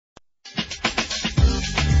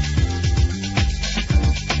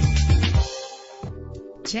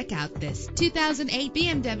Check out this 2008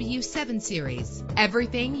 BMW 7 Series.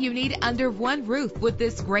 Everything you need under one roof with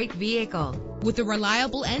this great vehicle. With a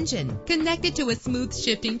reliable engine connected to a smooth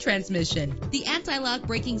shifting transmission, the anti-lock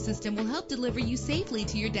braking system will help deliver you safely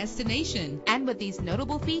to your destination. And with these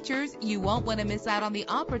notable features, you won't want to miss out on the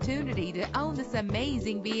opportunity to own this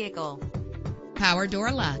amazing vehicle. Power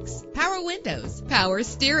door locks, power windows, power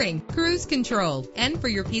steering, cruise control. And for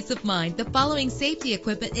your peace of mind, the following safety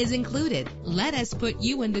equipment is included. Let us put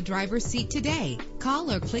you in the driver's seat today. Call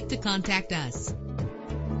or click to contact us.